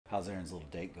How's Aaron's little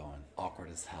date going?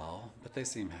 Awkward as hell, but they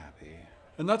seem happy.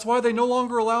 And that's why they no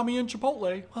longer allow me in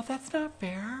Chipotle. Well, that's not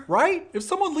fair. Right? If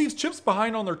someone leaves chips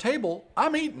behind on their table,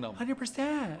 I'm eating them.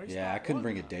 100%. Yeah, I couldn't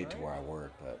bring a date to where I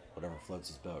work, but whatever floats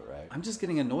his boat, right? I'm just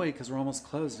getting annoyed because we're almost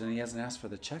closed and he hasn't asked for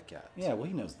the check yet. Yeah, well,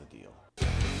 he knows the deal.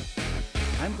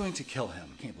 I'm going to kill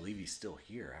him. Can't believe he's still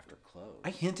here after close. I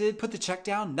hinted, put the check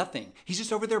down, nothing. He's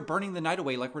just over there burning the night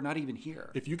away like we're not even here.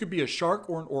 If you could be a shark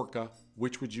or an orca,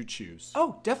 which would you choose?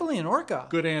 Oh, definitely an orca.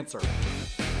 Good answer.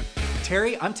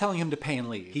 Terry, I'm telling him to pay and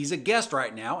leave. He's a guest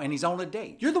right now and he's on a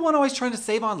date. You're the one always trying to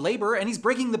save on labor and he's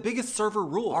breaking the biggest server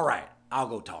rule. All right, I'll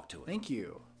go talk to him. Thank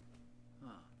you.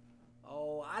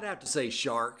 Oh, I'd have to say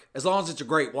shark, as long as it's a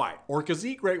great white. Orcas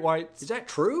eat great whites. Is that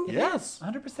true? Yes.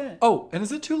 100%. Oh, and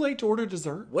is it too late to order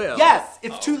dessert? Well. Yes,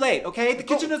 it's too late, okay? The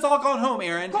kitchen has all gone home,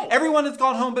 Aaron. Everyone has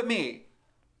gone home but me.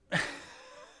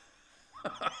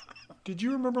 Did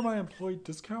you remember my employee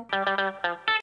discount?